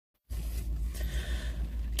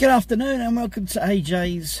Good afternoon and welcome to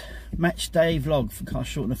AJ's match day vlog for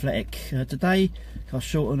Carshalton Athletic. Today,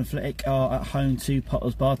 Carshalton Athletic are at home to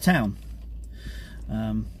Potters Bar Town.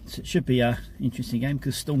 So it should be an interesting game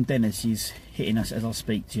because Storm Dennis is hitting us as I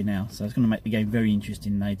speak to you now. So it's going to make the game very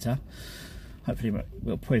interesting later. Hopefully it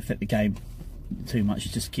will probably affect the game too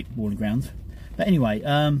much, just keep the ball on the ground. But anyway,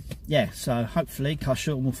 yeah, so hopefully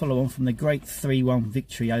Carshalton will follow on from the great 3-1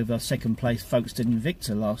 victory over second place Folkestone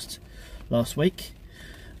Invicta last week.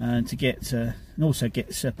 And to get and also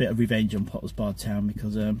gets a bit of revenge on Potters Bar Town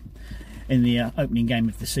because in the opening game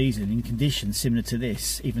of the season, in conditions similar to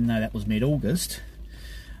this, even though that was mid-August,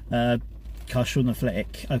 Carshalton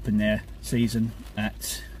Athletic opened their season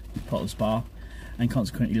at Potters Bar and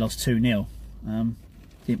consequently lost 2-0.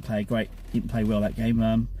 Didn't play well that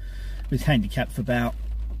game. Was handicapped for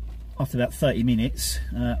after about 30 minutes.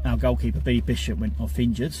 Our goalkeeper Billy Bishop went off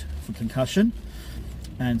injured for concussion.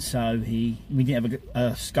 And so we didn't have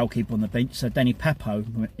a goalkeeper on the bench, so Danny Papo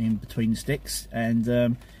went in between the sticks and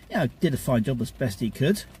you know, did a fine job as best he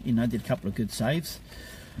could. You know, did a couple of good saves,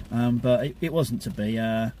 but it wasn't to be.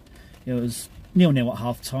 It was 0-0 at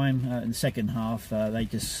half time. In the second half, they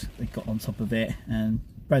got on top of it, and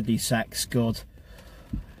Bradley Sack scored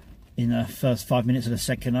in the first 5 minutes of the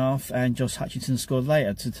second half, and Josh Hutchinson scored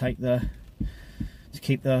later to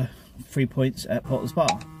keep the 3 points at Potters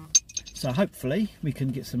Bar. So hopefully we can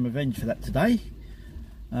get some revenge for that today.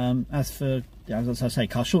 As I say,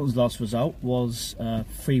 Carshalton's last result was a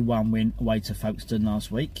 3-1 win away to Folkestone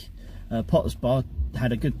last week. Potters Bar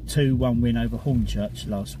had a good 2-1 win over Hornchurch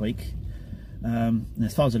last week. And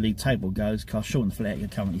as far as the league table goes, Carshalton Athletic are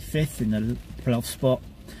currently 5th in the playoff spot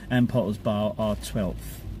and Potters Bar are 12th.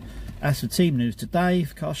 As for team news today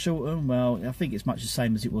for Carshalton, well, I think it's much the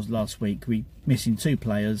same as it was last week. We're missing 2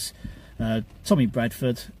 players, Tommy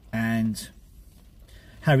Bradford and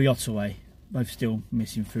Harry Ottaway, both still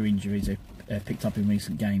missing through injuries they've picked up in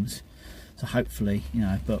recent games. So hopefully, you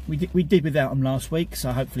know, but we did without them last week,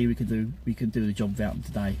 so hopefully we can do the job without them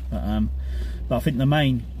today. But I think the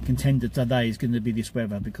main contender today is going to be this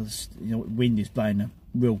weather, because you know wind is blowing a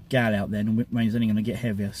real gale out there, and rain's only going to get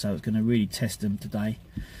heavier, so it's going to really test them today.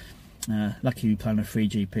 Lucky we play on a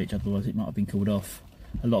 3G pitch, otherwise it might have been called off.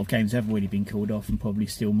 A lot of games have already been called off, and probably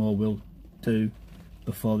still more will do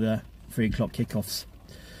before the 3 o'clock kickoffs.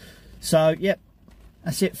 So yep,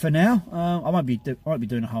 that's it for now. I won't be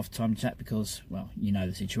doing a half-time chat because, well, you know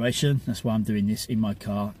the situation. That's why I'm doing this in my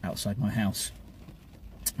car outside my house.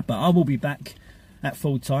 But I will be back at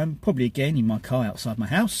full time, probably again in my car outside my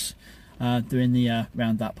house, doing the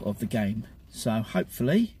roundup of the game. So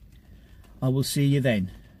hopefully I will see you then.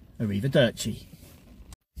 Arrivederci.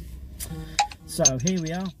 So here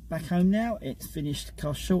we are, back home now. It's finished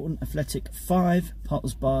Carshalton Athletic 5,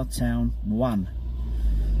 Potters Bar Town 1.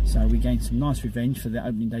 So we gained some nice revenge for the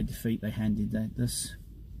opening day defeat they handed us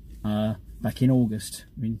back in August.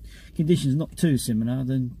 I mean, conditions not too similar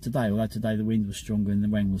than today, although today the wind was stronger and the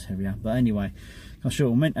rain was heavier. But anyway,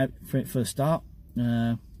 Carshalton went out for it for a start.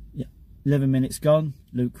 11 minutes gone,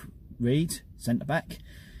 Luke Reed, centre back,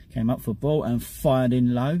 came up for a ball and fired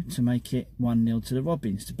in low to make it 1-0 to the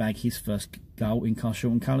Robins to bag his first goal in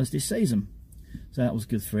Carshalton colours this season. So that was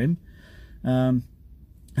good for him.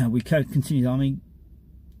 We continued. I mean,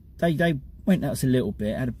 they went at us a little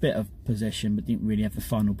bit, had a bit of possession, but didn't really have the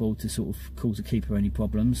final ball to sort of cause the keeper any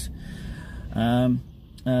problems. But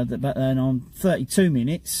then on 32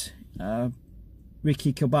 minutes,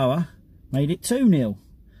 Ricky Kabawa made it 2-0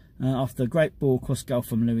 after a great ball cross goal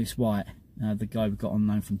from Lewis White. The guy we got on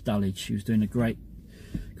loan from Dulwich, who's doing a great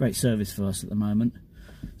service for us at the moment.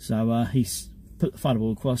 So he's put the final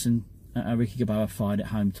ball across, and Ricky Gaboa fired it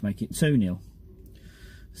home to make it 2-0.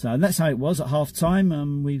 So that's how it was at half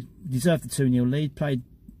time. We deserved the 2-0 lead.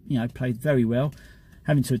 Played very well,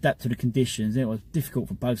 having to adapt to the conditions. It was difficult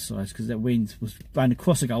for both sides because that wind was blowing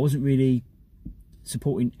across the goal. It wasn't really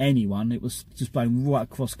supporting anyone. It was just blowing right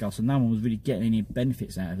across the goal, so no one was really getting any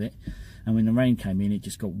benefits out of it. And when the rain came in, it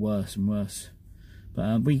just got worse and worse.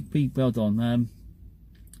 But we well done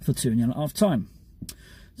for 2-0 at half time.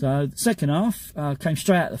 So the second half came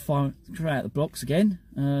straight out the blocks again.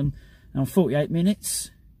 And on 48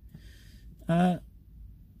 minutes,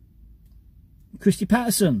 Christy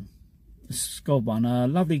Patterson scored one. A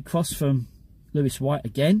lovely cross from Lewis White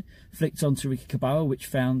again, flicked onto Ricky Cabral, which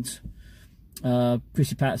found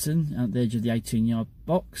Christy Patterson at the edge of the 18-yard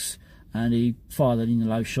box. And he fired it in a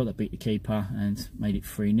low shot that beat the keeper and made it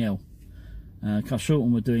 3-0.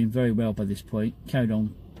 Carshalton were doing very well by this point, carried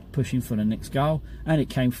on pushing for the next goal, and it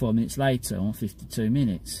came 4 minutes later on 52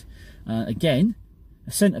 minutes. Again,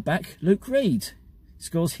 a centre-back, Luke Reed,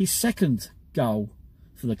 scores his second goal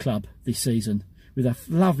for the club this season with a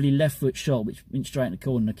lovely left foot shot which went straight in the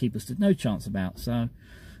corner. The keeper stood no chance about. So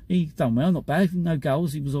he done well, not bad. No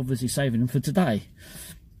goals. He was obviously saving them for today.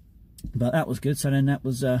 But that was good. So then that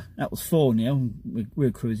was 4-0. We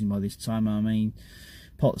were cruising by this time. I mean,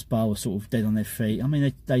 Potts Bar was sort of dead on their feet. I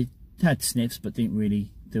mean, they had sniffs but didn't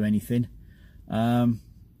really do anything.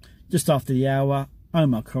 Just after the hour,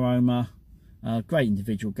 Omar Karoma, great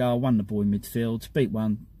individual goal, won the ball in midfield, beat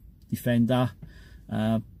one defender,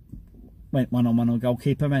 went one-on-one on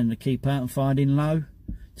goalkeeper, ran the keeper out and fired in low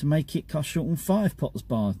to make it Carshalton 5, Potts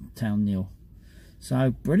Bar Town 0.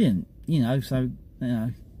 So brilliant,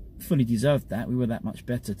 fully deserved that. We were that much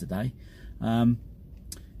better today.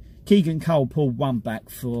 Keegan Cole pulled one back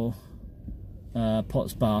for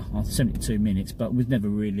Potts Bar after 72 minutes, but was never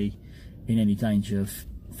really in any danger of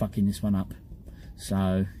fucking this one up.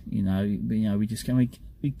 So we just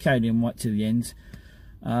we carried him right to the end,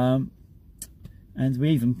 and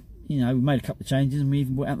we even we made a couple of changes, and we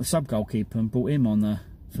even brought out the sub goalkeeper and brought him on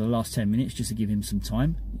for the last 10 minutes just to give him some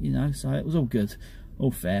time. So it was all good,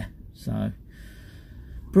 all fair. So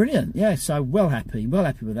brilliant, yeah. So well happy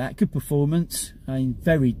with that. Good performance. I mean,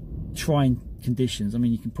 very trying conditions. I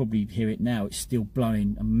mean, you can probably hear it now. It's still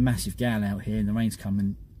blowing a massive gale out here, and the rain's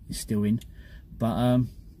coming. It's still in, but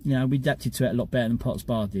we adapted to it a lot better than Potts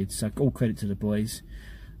Bar did. So all credit to the boys.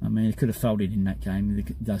 I mean, they could have folded in that game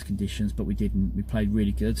with those conditions, but we didn't. We played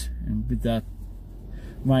really good, and with the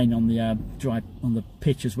rain on the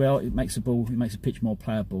pitch as well, it makes the pitch more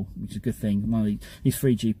playable, which is a good thing. These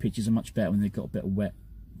 3G pitches are much better when they've got a bit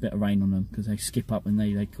of rain on them, because they skip up and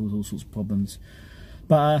they cause all sorts of problems.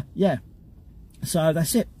 But yeah, so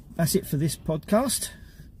that's it for this podcast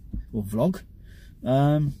or vlog.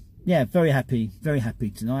 Yeah, very happy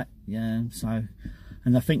tonight. Yeah, so,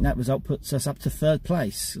 and I think that result puts us up to 3rd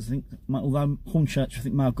place. I think, although Hornchurch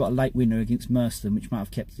might have got a late winner against Merstham, which might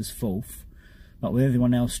have kept us 4th, but with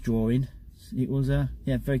everyone else drawing, it was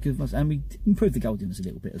very good. And we improved the goal difference a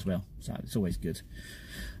little bit as well, so it's always good.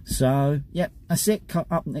 So yeah, that's it.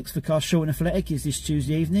 Up next for Carshalton Athletic is this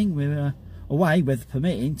Tuesday evening. We're away, weather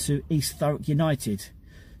permitting, to East Thurrock United.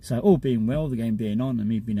 So all being well, the game being on, and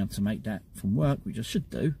me being able to make that from work, which I should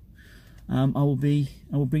do, I will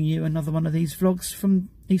bring you another one of these vlogs from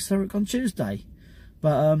East Thurrock on Tuesday.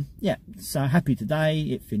 But yeah, so happy today.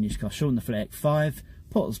 It finished Carshalton Athletic 5,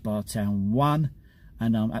 Potts Bar Town 1,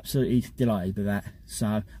 and I'm absolutely delighted with that.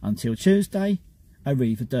 So until Tuesday,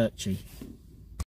 arrivederci.